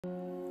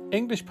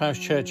English parish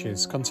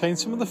churches contain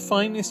some of the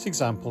finest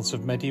examples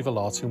of medieval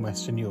art in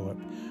Western Europe,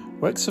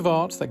 works of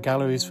art that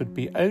galleries would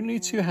be only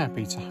too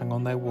happy to hang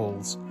on their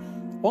walls.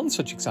 One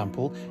such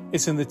example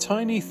is in the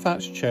tiny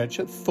thatched church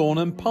at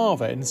Thornham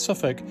Parva in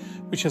Suffolk,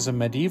 which has a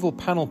medieval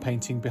panel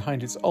painting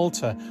behind its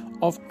altar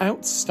of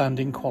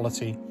outstanding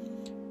quality.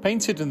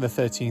 Painted in the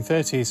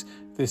 1330s,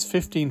 this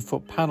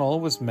 15-foot panel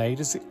was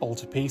made as the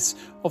altarpiece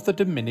of the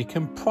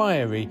Dominican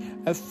Priory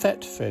at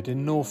Thetford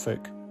in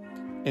Norfolk.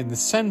 In the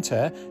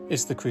centre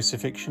is the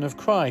crucifixion of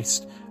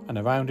Christ, and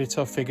around it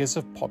are figures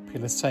of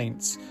popular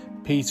saints: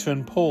 Peter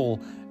and Paul,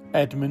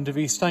 Edmund of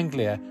East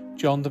Anglia,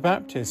 John the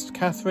Baptist,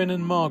 Catherine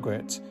and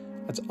Margaret.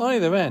 At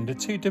either end are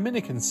two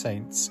Dominican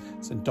saints,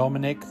 St.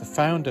 Dominic, the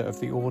founder of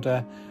the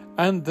order,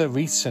 and the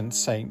recent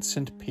saint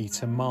St.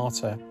 Peter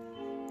Martyr.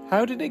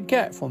 How did it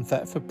get from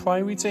Thetford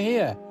Priory to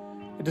here?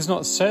 It is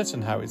not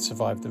certain how it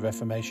survived the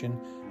Reformation,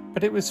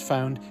 but it was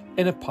found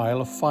in a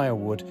pile of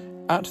firewood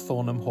at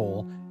Thornham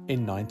Hall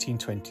in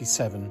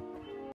 1927.